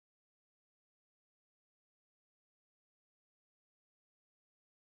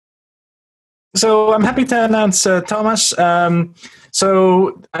So I'm happy to announce Thomas.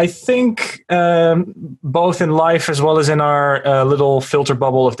 So I think both in life as well as in our little filter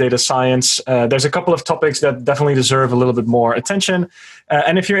bubble of data science, there's a couple of topics that definitely deserve a little bit more attention.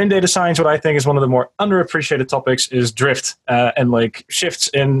 And if you're in data science, what I think is one of the more underappreciated topics is drift and like shifts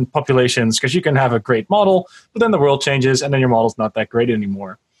in populations, because you can have a great model, but then the world changes and then your model's not that great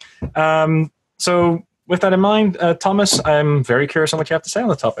anymore. So with that in mind, Thomas, I'm very curious on what you have to say on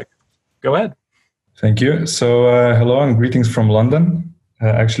the topic. Go ahead. Thank you. So hello and greetings from London.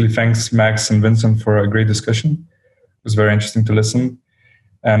 Actually, thanks Max and Vincent for a great discussion. It was very interesting to listen.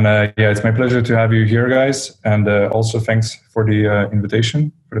 And yeah, it's my pleasure to have you here, guys. And also thanks for the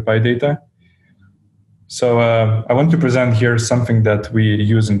invitation for the PyData. So I want to present here something that we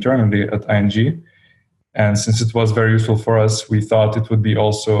use internally at ING. And since it was very useful for us, we thought it would be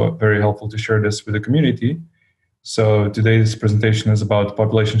also very helpful to share this with the community. So today's presentation is about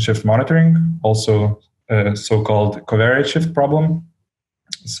population shift monitoring, also so-called covariate shift problem.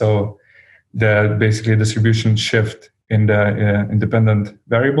 So the basically distribution shift in the independent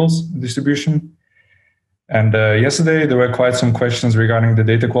variables distribution. And yesterday there were quite some questions regarding the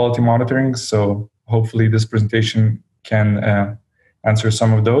data quality monitoring. So hopefully this presentation can answer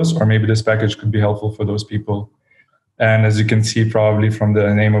some of those, or maybe this package could be helpful for those people. And as you can see probably from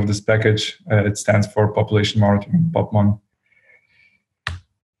the name of this package, it stands for Population Monitoring, Popmon.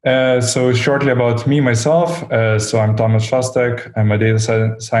 So shortly about me, myself. So I'm Tomas Sostak. I'm a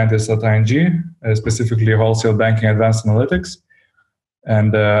data scientist at ING, specifically wholesale banking advanced analytics.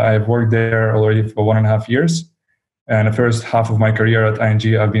 And I've worked there already for 1.5 years. And the first half of my career at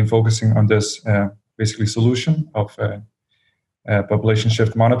ING, I've been focusing on this basically solution of population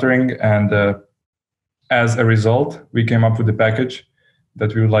shift monitoring. And as a result, we came up with a package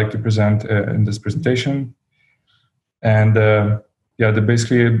that we would like to present in this presentation. And yeah,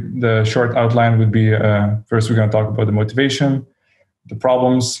 basically the short outline would be, first we're going to talk about the motivation, the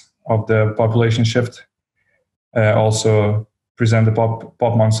problems of the population shift, also present the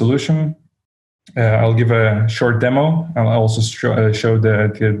Popmon solution. I'll give a short demo. I'll also show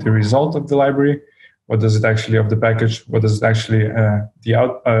the result of the library. What does it actually of the package? What does it actually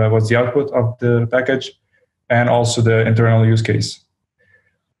what's the output of the package? And also the internal use case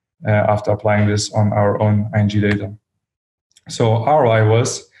after applying this on our own ING data. So ROI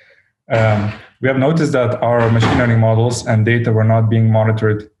was, we have noticed that our machine learning models and data were not being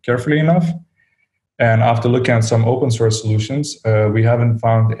monitored carefully enough. And after looking at some open source solutions, we haven't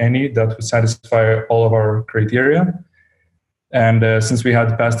found any that would satisfy all of our criteria. And since we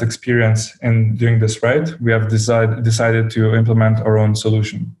had past experience in doing this right, we have decided to implement our own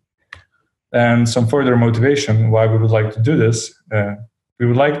solution. And some further motivation why we would like to do this. We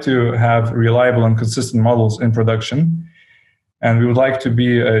would like to have reliable and consistent models in production. And we would like to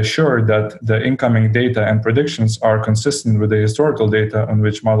be sure that the incoming data and predictions are consistent with the historical data on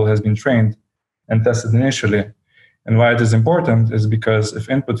which model has been trained and tested initially. And why it is important is because if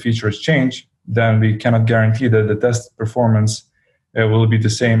input features change, then we cannot guarantee that the test performance will be the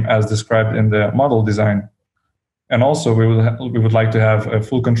same as described in the model design. And also, we would like to have a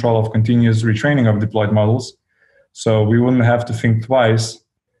full control of continuous retraining of deployed models, so we wouldn't have to think twice.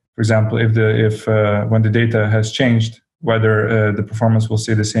 For example, if when the data has changed, whether the performance will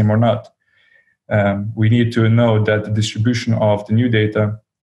stay the same or not. We need to know that the distribution of the new data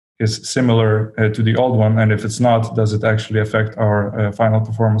is similar to the old one, and if it's not, does it actually affect our final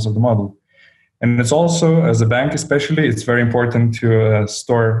performance of the model? And it's also, as a bank especially, it's very important to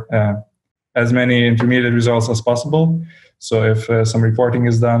store as many intermediate results as possible. So if some reporting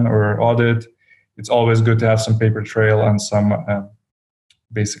is done or audit, it's always good to have some paper trail and some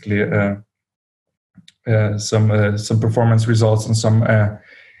basically some performance results and some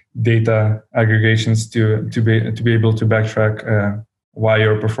data aggregations to be able to backtrack why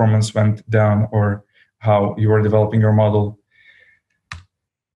your performance went down or how you are developing your model.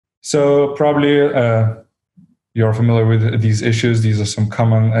 So probably you're familiar with these issues. These are some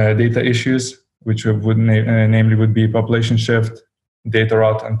common data issues, which would namely would be population shift, data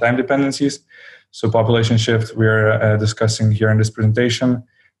rot, and time dependencies. So population shift we're discussing here in this presentation.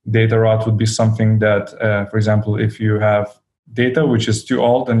 Data rot would be something that, for example, if you have data which is too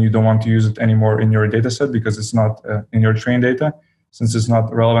old and you don't want to use it anymore in your data set because it's not in your trained data, since it's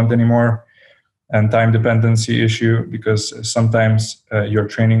not relevant anymore. And time dependency issue, because sometimes you're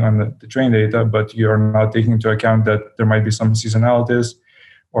training on the trained data, but you're not taking into account that there might be some seasonalities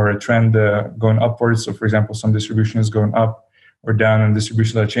or a trend going upwards. So for example, some distribution is going up or down and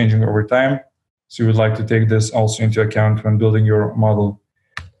distributions are changing over time. So you would like to take this also into account when building your model.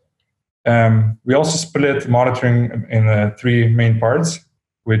 We also split monitoring in 3 main parts.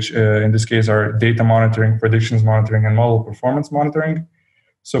 which in this case are data monitoring, predictions monitoring, and model performance monitoring.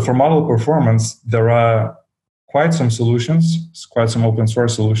 So for model performance, there are quite some solutions, quite some open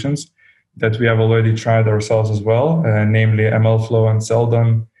source solutions that we have already tried ourselves as well, namely MLflow and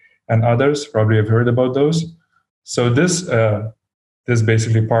Seldon and others. Probably have heard about those. So this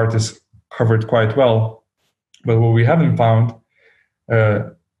basically part is covered quite well. But what we haven't found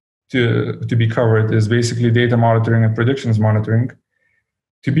to be covered is basically data monitoring and predictions monitoring.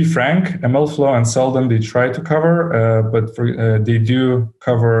 To be frank, MLflow and Seldon, they try to cover, but they do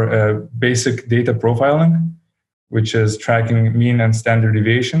cover basic data profiling, which is tracking mean and standard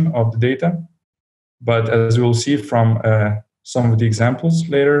deviation of the data. But as we'll see from some of the examples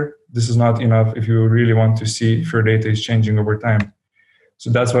later, this is not enough if you really want to see if your data is changing over time. So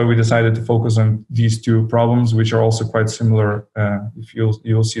that's why we decided to focus on these two problems, which are also quite similar. If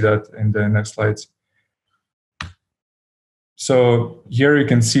you'll see that in the next slides. So here you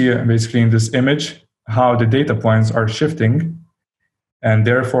can see basically in this image how the data points are shifting, and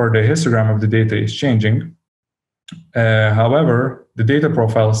therefore the histogram of the data is changing. However, the data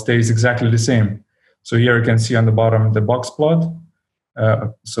profile stays exactly the same. So here you can see on the bottom the box plot.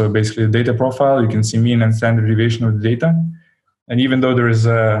 So basically the data profile, you can see mean and standard deviation of the data. And even though there is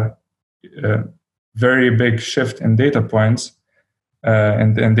a very big shift in data points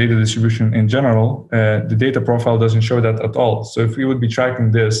and data distribution in general, the data profile doesn't show that at all. So if we would be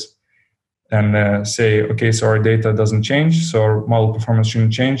tracking this and say, okay, so our data doesn't change, so our model performance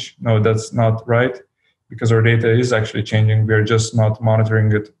shouldn't change. No, that's not right, because our data is actually changing. We are just not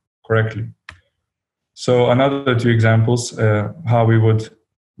monitoring it correctly. So another two examples, how we would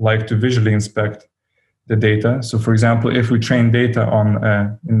like to visually inspect the data. So for example, if we train data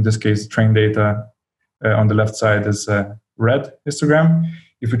on, in this case, train data on the left side is red histogram.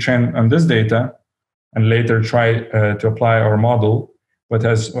 If we train on this data and later try to apply our model, but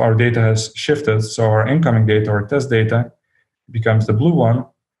as our data has shifted, so our incoming data or test data becomes the blue one,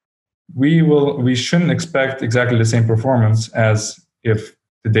 we shouldn't expect exactly the same performance as if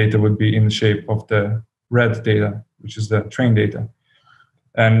the data would be in the shape of the red data, which is the train data.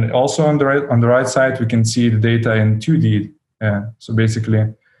 And also on the right side, we can see the data in 2D. So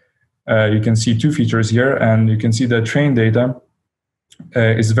basically, you can see two features here, and you can see that train data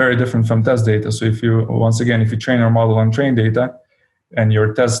is very different from test data. So if you train your model on train data and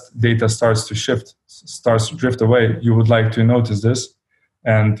your test data starts to drift away, you would like to notice this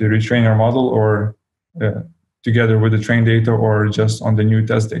and to retrain your model, or together with the train data, or just on the new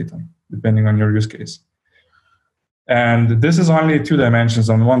test data, depending on your use case. And this is only 2 dimensions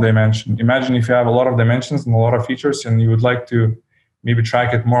on 1 dimension. Imagine if you have a lot of dimensions and a lot of features, and you would like to maybe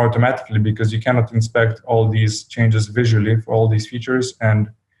track it more automatically, because you cannot inspect all these changes visually for all these features and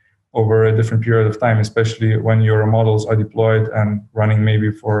over a different period of time, especially when your models are deployed and running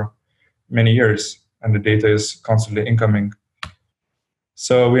maybe for many years and the data is constantly incoming.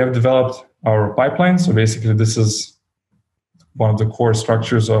 So we have developed our pipeline. So basically this is one of the core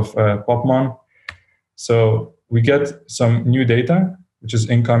structures of Popmon. So we get some new data, which is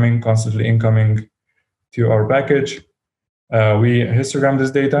incoming, constantly incoming to our package. We histogram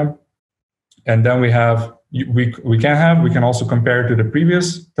this data, and then we can also compare to the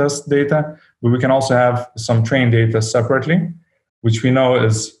previous test data, but we can also have some train data separately, which we know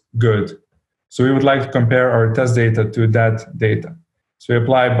is good. So we would like to compare our test data to that data. So we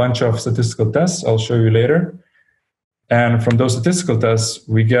apply a bunch of statistical tests. I'll show you later. And from those statistical tests,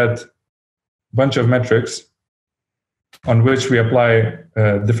 we get a bunch of metrics on which we apply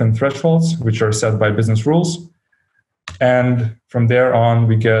different thresholds, which are set by business rules. And from there on,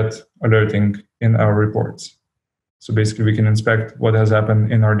 we get alerting in our reports. So basically, we can inspect what has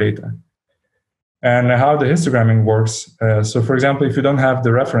happened in our data. And how the histogramming works. So for example, if you don't have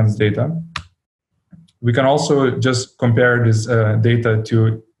the reference data, we can also just compare this data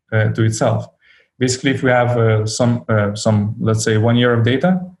to itself. Basically, if we have some, let's say 1 year of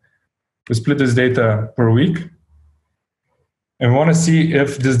data, we split this data per week. And we want to see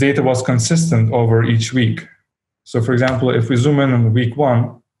if this data was consistent over each week. So for example, if we zoom in on week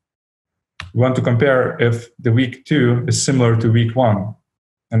 1, we want to compare if the week 2 is similar to week 1.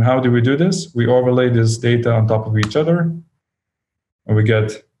 And how do we do this? We overlay this data on top of each other, and we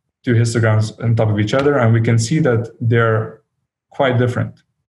get 2 histograms on top of each other, and we can see that they're quite different.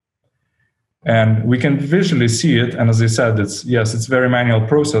 And we can visually see it, and as I said, it's a very manual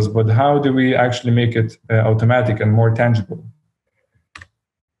process, but how do we actually make it automatic and more tangible?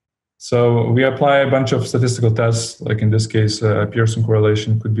 So we apply a bunch of statistical tests, like in this case, Pearson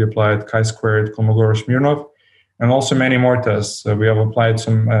correlation could be applied, chi-squared, Kolmogorov-Smirnov, and also many more tests. We have applied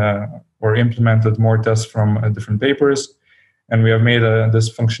some or implemented more tests from different papers. And we have made this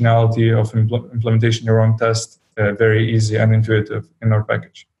functionality of implementation your own test very easy and intuitive in our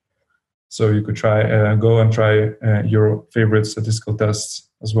package. So you could go and try your favorite statistical tests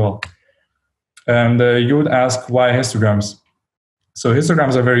as well. And you would ask, why histograms? So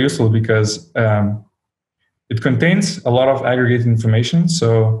histograms are very useful because it contains a lot of aggregated information.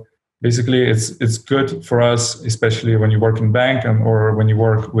 So basically, it's good for us, especially when you work in bank or when you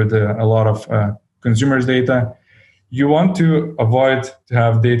work with a lot of consumers' data. You want to avoid to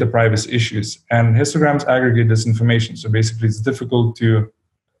have data privacy issues, and histograms aggregate this information. So basically, it's difficult to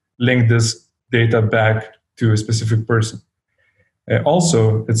link this data back to a specific person.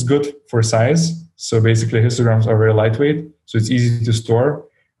 Also, it's good for size. So basically, histograms are very lightweight, so it's easy to store,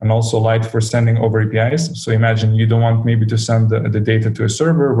 and also light for sending over APIs. So imagine you don't want maybe to send the data to a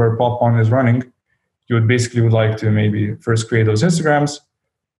server where Popmon is running. You would like to maybe first create those histograms,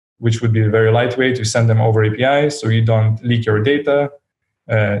 which would be very lightweight. You send them over API, so you don't leak your data.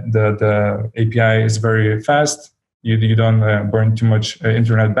 The API is very fast. You don't burn too much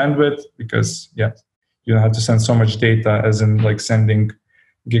internet bandwidth because you don't have to send so much data as in like sending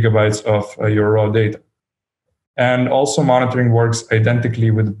gigabytes of your raw data. And also monitoring works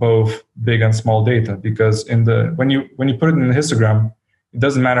identically with both big and small data, because when you put it in a histogram, it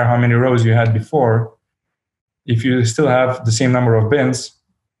doesn't matter how many rows you had before. If you still have the same number of bins,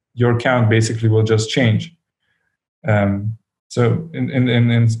 your count basically will just change. So in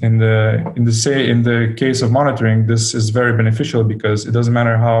the case of monitoring, this is very beneficial because it doesn't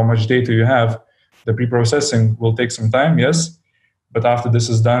matter how much data you have. The pre-processing will take some time, yes, but after this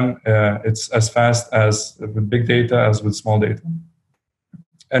is done, it's as fast as with big data as with small data.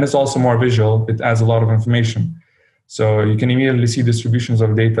 And it's also more visual. It adds a lot of information. So you can immediately see distributions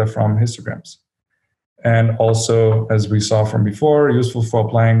of data from histograms. And also, as we saw from before, useful for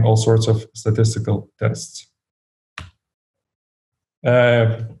applying all sorts of statistical tests.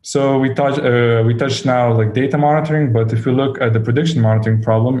 So we touched now like data monitoring, but if you look at the prediction monitoring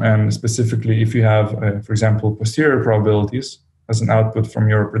problem, and specifically if you have, for example, posterior probabilities as an output from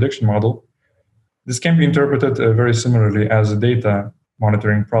your prediction model, this can be interpreted very similarly as a data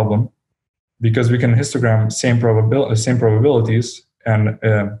monitoring problem, because we can histogram same probabilities and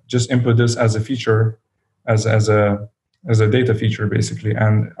just input this as a feature, as a data feature basically,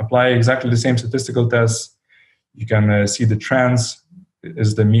 and apply exactly the same statistical tests. You can see the trends.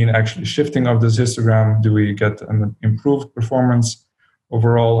 Is the mean actually shifting of this histogram? Do we get an improved performance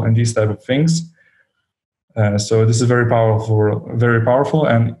overall, and these type of things? So this is very powerful.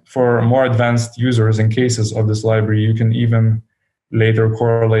 And for more advanced users and cases of this library, you can even later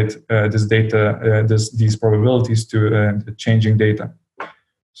correlate this data, these probabilities to the changing data.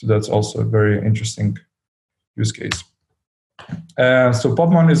 So that's also a very interesting use case. So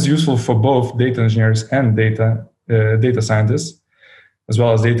Popmon is useful for both data engineers and data scientists, as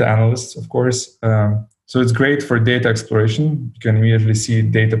well as data analysts, of course. So it's great for data exploration. You can immediately see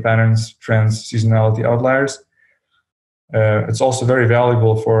data patterns, trends, seasonality, outliers. It's also very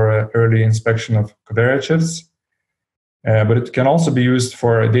valuable for early inspection of covariate shifts. But it can also be used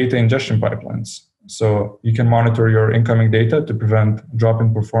for data ingestion pipelines. So you can monitor your incoming data to prevent drop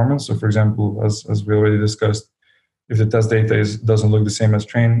in performance. So for example, as we already discussed, if the test data doesn't look the same as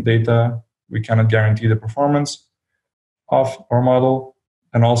trained data, we cannot guarantee the performance of our model.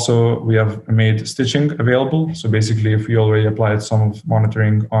 And also we have made stitching available. So basically, if we already applied some of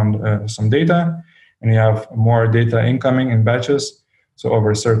monitoring on some data and you have more data incoming in batches, so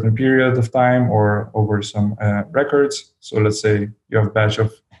over a certain period of time or over some records. So let's say you have a batch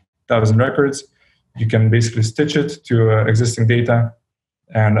of 1,000 records, you can basically stitch it to existing data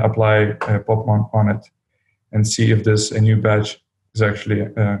and apply Popmon on it and see if this new batch is actually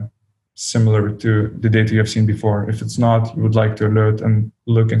similar to the data you have seen before. If it's not, you would like to alert and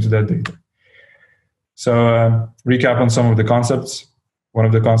look into that data. So recap on some of the concepts. One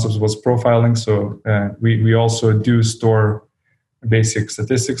of the concepts was profiling. So we also do store basic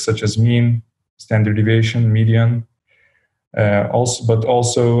statistics such as mean, standard deviation, median. But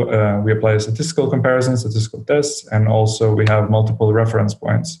also we apply statistical comparisons, statistical tests, and also we have multiple reference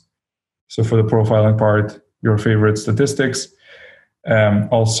points. So for the profiling part, your favorite statistics.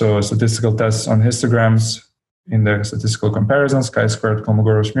 Also statistical tests on histograms in the statistical comparisons, chi-squared,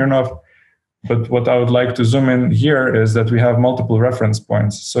 Kolmogorov, Smirnov. But what I would like to zoom in here is that we have multiple reference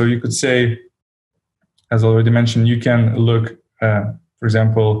points. So you could say, as already mentioned, you can look, for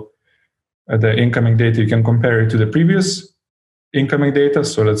example, at the incoming data, you can compare it to the previous incoming data.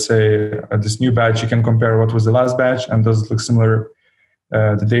 So let's say this new batch, you can compare what was the last batch and does it look similar,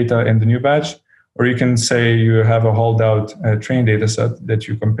 the data in the new batch. Or you can say you have a holdout trained data set that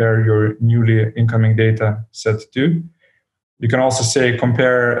you compare your newly incoming data set to. You can also say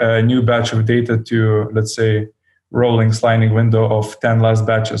compare a new batch of data to, let's say, rolling sliding window of 10 last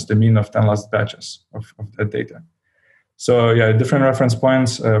batches, the mean of 10 last batches of that data. So yeah, different reference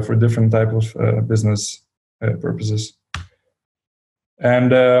points for different type of business purposes.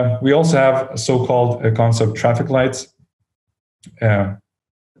 And we also have a so-called concept traffic lights,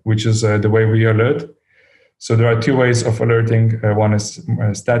 which is the way we alert. So there are two ways of alerting. One is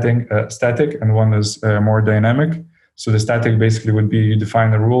static, and one is more dynamic. So the static basically would be you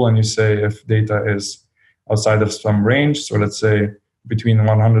define a rule and you say if data is outside of some range, so let's say between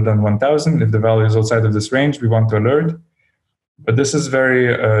 100 and 1000, if the value is outside of this range, we want to alert. But this is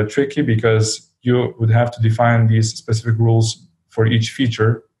very tricky because you would have to define these specific rules for each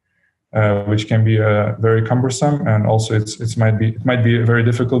feature, which can be very cumbersome, and also it might be very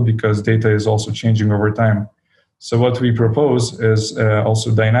difficult because data is also changing over time. So what we propose is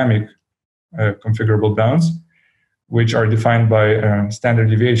also dynamic configurable bounds, which are defined by standard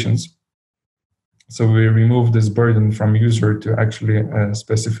deviations. So we remove this burden from user to actually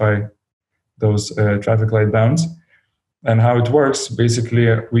specify those traffic light bounds. And how it works, basically,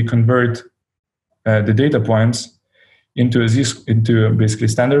 we convert the data points into basically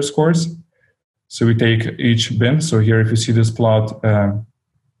standard scores. So we take each bin. So here, if you see this plot,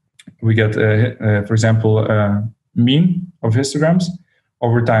 we get, for example, mean of histograms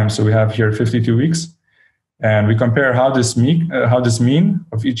over time. So we have here 52 weeks. And we compare how this mean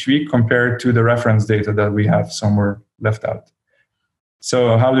of each week compared to the reference data that we have somewhere left out.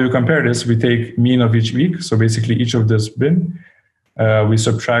 So how do we compare this? We take mean of each week. So basically each of this bin, we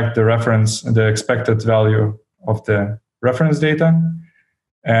subtract the expected value of the reference data,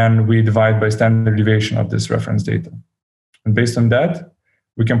 and we divide by standard deviation of this reference data. And based on that,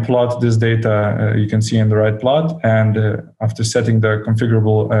 we can plot this data, you can see in the right plot, and after setting the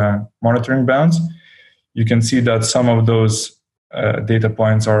configurable monitoring bounds, you can see that some of those data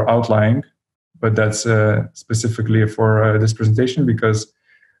points are outlying, but that's specifically for this presentation because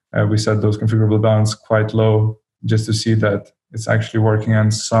we set those configurable bounds quite low just to see that it's actually working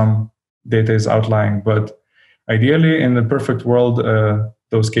and some data is outlying. But ideally, in the perfect world,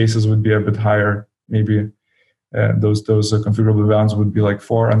 those cases would be a bit higher. Maybe those configurable bounds would be like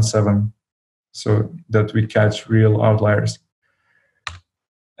 4 and 7, so that we catch real outliers.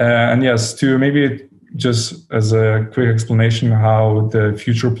 And yes, to maybe just as a quick explanation how the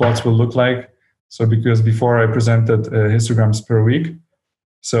future plots will look like. So because before I presented histograms per week,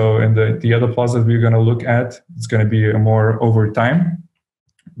 so in the other plots that we're going to look at, it's going to be more over time,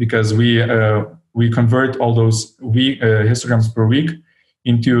 because we convert all those histograms per week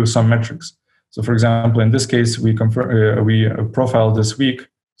into some metrics. So for example, in this case, we profile this week,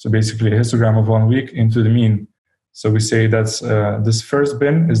 so basically a histogram of 1 week into the mean. So we say that's this first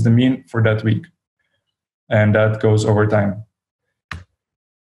bin is the mean for that week, and that goes over time.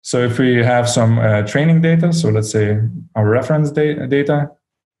 So if we have some training data, so let's say our reference data,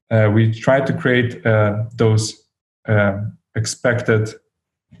 we try to create those expected,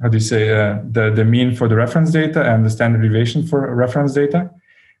 the mean for the reference data and the standard deviation for reference data,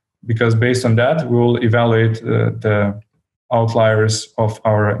 because based on that, we will evaluate the outliers of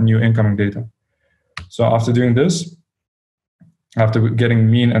our new incoming data. So after doing this, after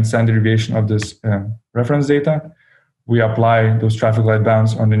getting mean and standard deviation of this reference data, we apply those traffic light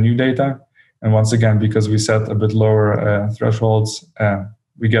bounds on the new data. And once again, because we set a bit lower thresholds,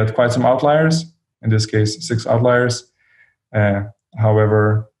 we get quite some outliers, in this case, 6 outliers.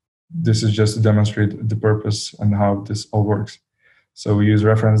 However, this is just to demonstrate the purpose and how this all works. So we use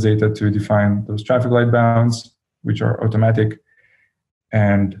reference data to define those traffic light bounds, which are automatic.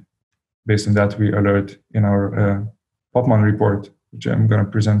 And based on that, we alert in our Popmon report, which I'm going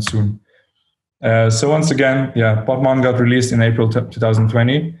to present soon. So once again, Popmon got released in April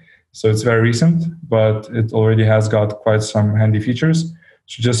 2020. So it's very recent, but it already has got quite some handy features.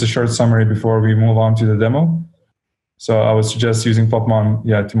 So just a short summary before we move on to the demo. So I would suggest using Popmon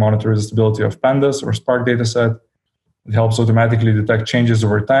to monitor the stability of pandas or Spark dataset. It helps automatically detect changes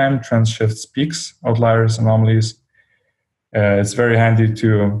over time, trends, shifts, peaks, outliers, anomalies. It's very handy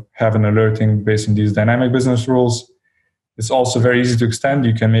to have an alerting based on these dynamic business rules. It's also very easy to extend.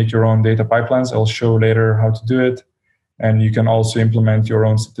 You can make your own data pipelines. I'll show later how to do it. And you can also implement your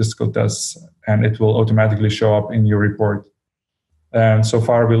own statistical tests, and it will automatically show up in your report. And so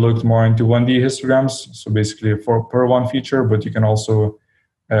far, we looked more into 1D histograms, so basically per one feature, but you can also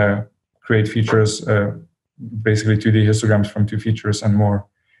create features, basically 2D histograms from 2 features and more.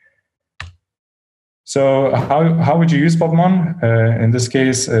 So how would you use Popmon? In this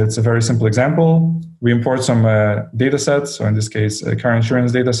case, it's a very simple example. We import some data sets. So in this case, a car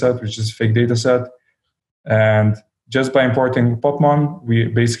insurance data set, which is a fake data set. And just by importing Popmon, we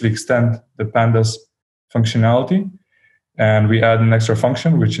basically extend the pandas functionality, and we add an extra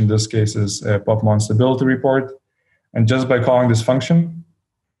function, which in this case is a Popmon stability report. And just by calling this function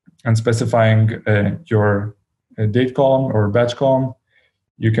and specifying your date column or batch column,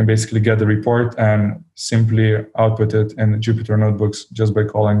 you can basically get the report and simply output it in Jupyter notebooks just by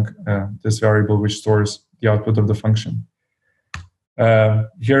calling this variable which stores the output of the function.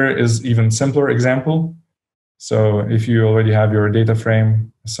 Here is even simpler example. So if you already have your data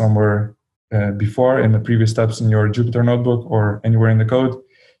frame somewhere before in the previous steps in your Jupyter notebook or anywhere in the code,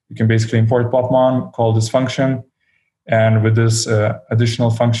 you can basically import Popmon, call this function, and with this additional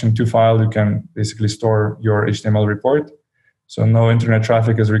function to file, you can basically store your HTML report. So no internet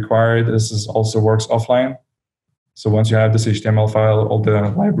traffic is required. This also works offline. So once you have this HTML file, all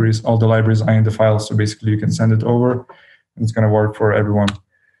the libraries are in the file. So basically you can send it over and it's going to work for everyone.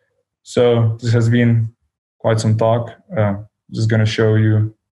 So this has been quite some talk. Just going to show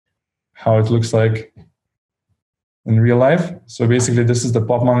you how it looks like in real life. So basically this is the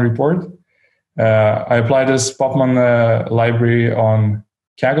Popmon report. I applied this Popmon library on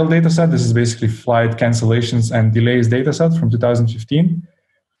Kaggle dataset. This is basically flight cancellations and delays dataset from 2015.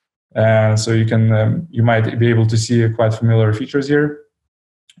 So you might be able to see quite familiar features here.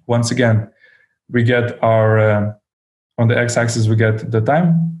 Once again, we get our, on the x-axis, we get the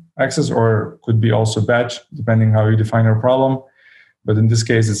time axis, or could be also batch, depending how you define your problem. But in this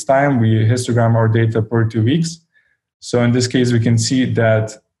case, it's time. We histogram our data per 2 weeks. So in this case, we can see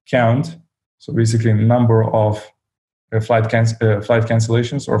that count. So basically, number of flight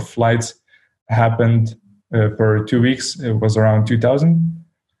cancellations or flights happened per 2 weeks. It was around 2,000.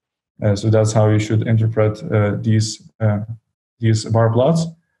 So that's how you should interpret these bar plots.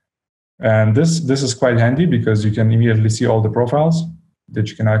 And this is quite handy because you can immediately see all the profiles that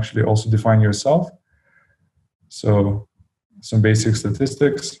you can actually also define yourself. So some basic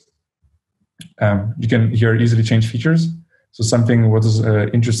statistics. You can here easily change features. So something what is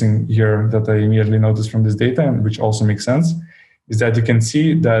interesting here that I immediately noticed from this data, and which also makes sense, is that you can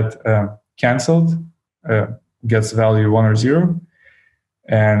see that canceled gets value 1 or 0,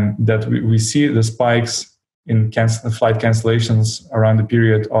 and that we see the spikes in flight cancellations around the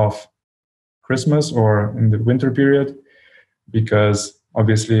period of Christmas or in the winter period, because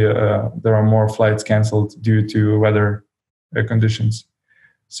obviously there are more flights canceled due to weather conditions.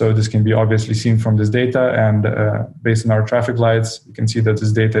 So this can be obviously seen from this data, and based on our traffic lights, you can see that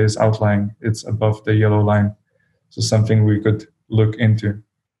this data is outlying. It's above the yellow line. So something we could look into,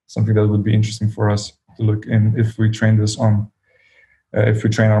 something that would be interesting for us to look in if we train this on, if we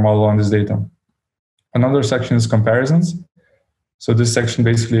train our model on this data. Another section is comparisons. So this section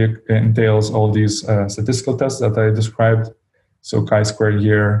basically entails all these statistical tests that I described. So chi-squared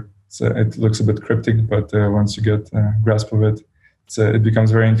here, so it looks a bit cryptic, but once you get a grasp of it, it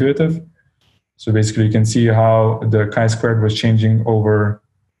becomes very intuitive. So basically you can see how the chi-squared was changing over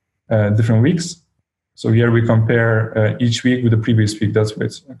different weeks. So here we compare each week with the previous week. That's why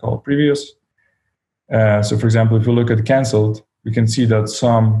it's called previous. So for example, if you look at canceled, we can see that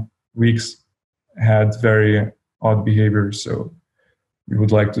some weeks had very odd behavior. So we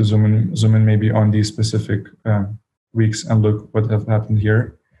would like to zoom in maybe on these specific weeks and look what have happened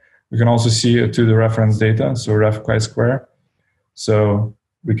here. We can also see to the reference data, so ref chi-square. So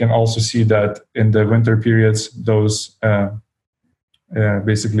we can also see that in the winter periods, those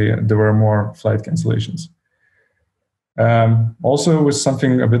basically there were more flight cancellations. Also, with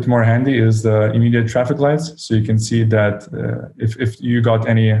something a bit more handy is the immediate traffic lights. So you can see that if you got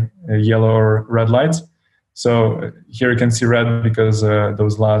any yellow or red lights. So here you can see red because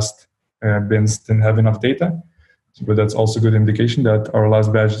those last bins didn't have enough data. But that's also a good indication that our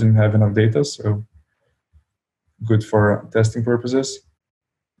last batch didn't have enough data. So good for testing purposes.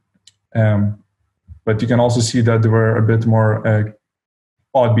 But you can also see that there were a bit more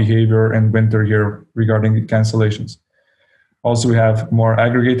odd behavior in winter here regarding cancellations. Also, we have more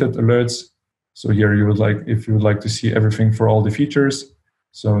aggregated alerts. So here you would like, if you would like to see everything for all the features.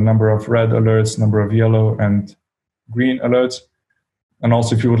 So number of red alerts, number of yellow and green alerts. And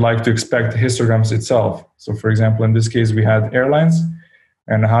also if you would like to expect histograms itself. So for example, in this case, we had airlines.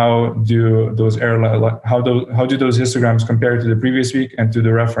 And how do those how do those histograms compare to the previous week and to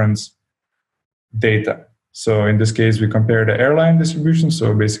the reference data? So in this case, we compare the airline distribution.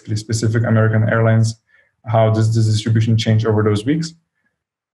 So basically specific American airlines, how does this distribution change over those weeks?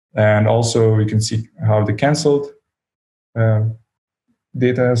 And also we can see how the canceled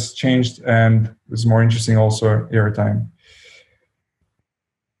data has changed, and it's more interesting also airtime.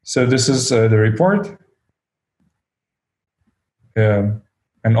 So this is the report.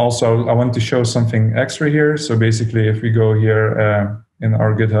 And also, I want to show something extra here. So basically, if we go here in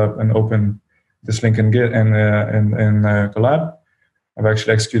our GitHub and open this link in Git and in Collab, I've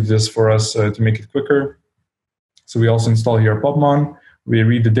actually executed this for us to make it quicker. So we also install here Popmon. We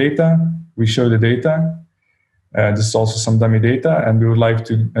read the data. We show the data. This is also some dummy data, and we would like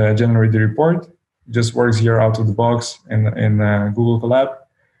to generate the report. It just works here out of the box in Google Colab.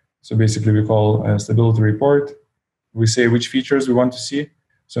 So basically, we call a stability report. We say which features we want to see.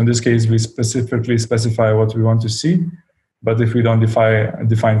 So in this case, we specifically specify what we want to see. But if we don't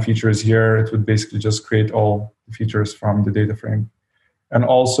define features here, it would basically just create all the features from the data frame. And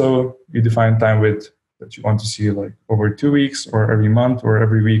also, you define time width that you want to see, like over 2 weeks or every month or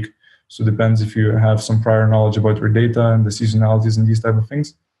every week. So it depends if you have some prior knowledge about your data and the seasonalities and these type of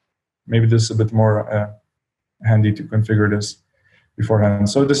things. Maybe this is a bit more handy to configure this beforehand.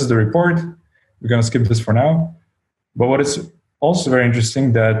 So this is the report. We're going to skip this for now. But what is also very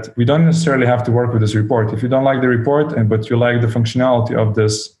interesting that we don't necessarily have to work with this report. If you don't like the report, but you like the functionality of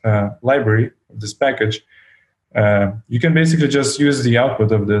this library, of this package, you can basically just use the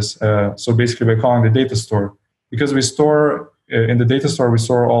output of this. So basically by calling the data store, because we store, in the data store, we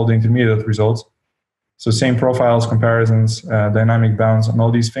store all the intermediate results. So same profiles, comparisons, dynamic bounds, and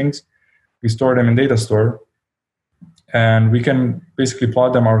all these things. We store them in data store. And we can basically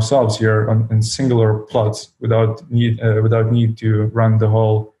plot them ourselves here in singular plots without need to run the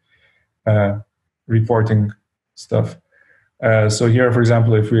whole reporting stuff. So here, for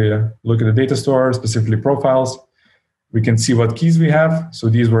example, if we look at the data store, specifically profiles, we can see what keys we have. So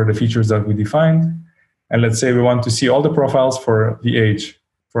these were the features that we defined. And let's say we want to see all the profiles for the age,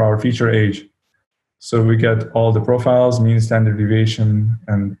 for our feature age. So we get all the profiles, mean, standard deviation,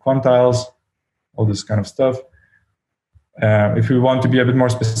 and quantiles, all this kind of stuff. If we want to be a bit more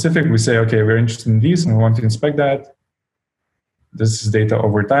specific, we say, okay, we're interested in these and we want to inspect that. This is data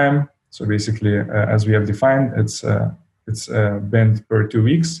over time. So basically, as we have defined, it's bent per 2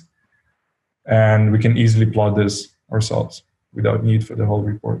 weeks. And we can easily plot this ourselves without need for the whole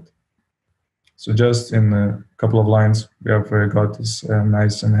report. So just in a couple of lines, we have got this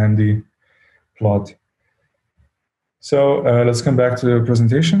nice and handy plot. So let's come back to the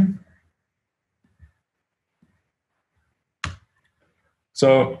presentation.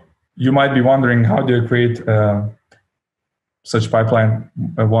 So you might be wondering, how do I create such pipeline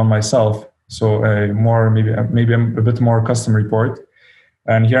one myself? So maybe a bit more custom report.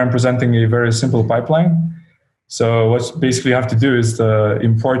 And here I'm presenting a very simple pipeline. So what basically you have to do is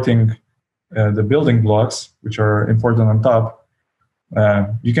importing the building blocks, which are important on top.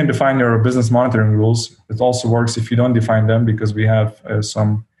 You can define your business monitoring rules. It also works if you don't define them, because we have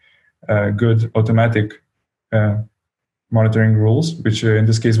some good automatic monitoring rules, which in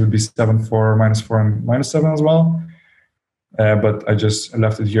this case would be 7 for -4 and -7 as well. But I just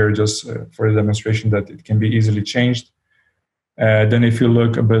left it here just for the demonstration that it can be easily changed. Then if you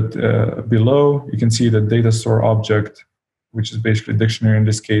look a bit below, you can see the data store object, which is basically a dictionary in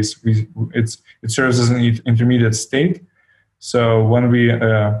this case. It serves as an intermediate state. So when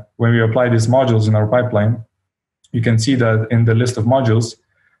we apply these modules in our pipeline, you can see that in the list of modules,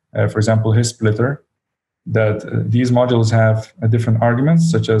 for example, his splitter, that these modules have different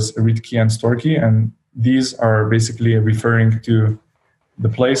arguments, such as a read key and store key, and these are basically referring to the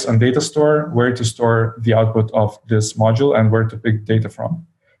place on data store where to store the output of this module and where to pick data from.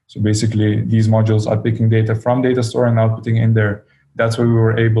 So basically, these modules are picking data from data store and outputting in there. That's why we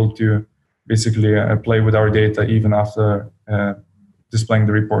were able to basically play with our data even after displaying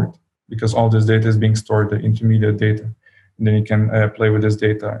the report, because all this data is being stored, the intermediate data. And then you can play with this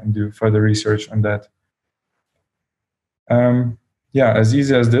data and do further research on that. Yeah, as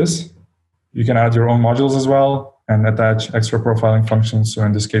easy as this. You can add your own modules as well and attach extra profiling functions. So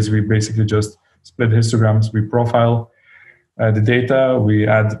in this case, we basically just split histograms. We profile the data. We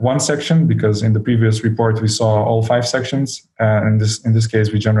add one section, because in the previous report, we saw all 5 sections. In this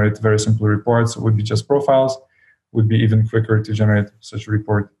case, we generate very simple reports. It would be just profiles. It would be even quicker to generate such a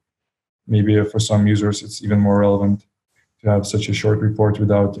report. Maybe for some users, it's even more relevant to have such a short report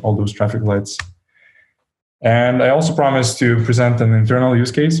without all those traffic lights. And I also promised to present an internal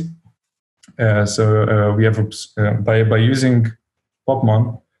use case. So we have, by using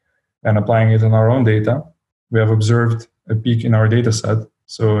Popmon and applying it on our own data, we have observed a peak in our data set.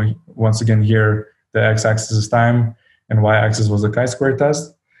 So once again, here, the x-axis is time and y-axis was the chi-square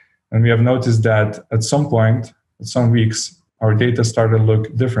test. And we have noticed that at some point, at some weeks, our data started to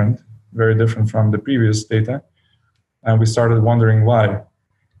look different, very different from the previous data. And we started wondering why.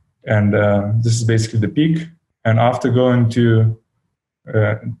 And this is basically the peak. And after going to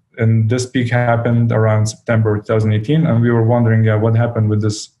and this peak happened around September 2018, and we were wondering what happened with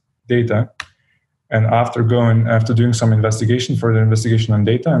this data. And after doing some further investigation on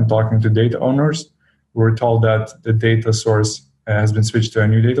data and talking to data owners, we were told that the data source has been switched to a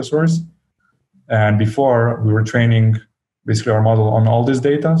new data source. And before, we were training basically our model on all this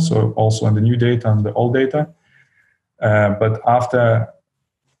data, so also on the new data and the old data. But after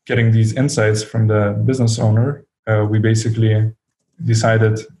getting these insights from the business owner, we basically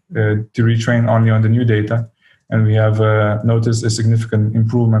decided to retrain only on the new data, and we have noticed a significant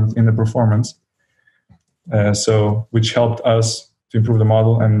improvement in the performance, which helped us to improve the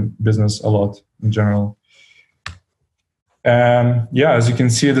model and business a lot in general. And as you can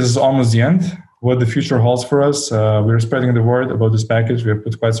see, this is almost the end. What the future holds for us, we're spreading the word about this package. We have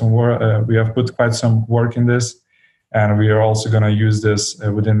put quite some work. In this, and we are also going to use this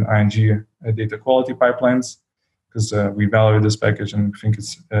within ING data quality pipelines, because we value this package and think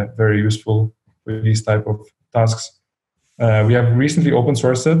it's very useful for these type of tasks. We have recently open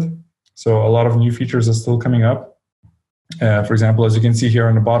sourced it, so a lot of new features are still coming up. For example, as you can see here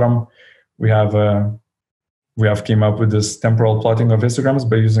on the bottom, we have came up with this temporal plotting of histograms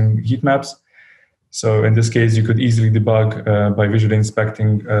by using heat maps. So in this case, you could easily debug by visually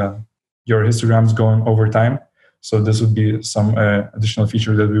inspecting your histograms going over time. So this would be some additional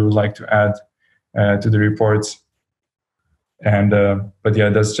feature that we would like to add to the reports. And but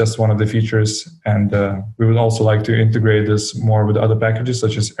that's just one of the features. And we would also like to integrate this more with other packages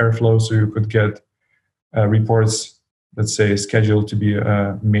such as Airflow, so you could get reports, let's say, scheduled to be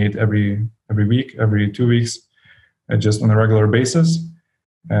made every week, every 2 weeks, just on a regular basis.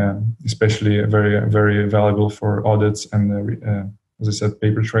 Especially very, very valuable for audits and, as I said,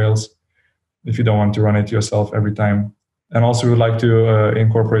 paper trails, if you don't want to run it yourself every time. And also, we would like to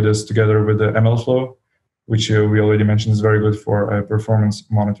incorporate this together with the MLflow, which we already mentioned is very good for performance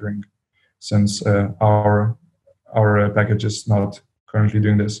monitoring, since our package is not currently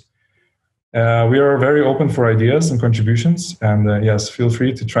doing this. We are very open for ideas and contributions, and yes, feel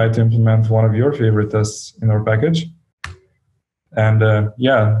free to try to implement one of your favorite tests in our package. And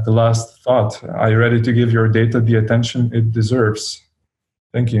the last thought, are you ready to give your data the attention it deserves?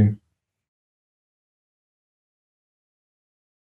 Thank you.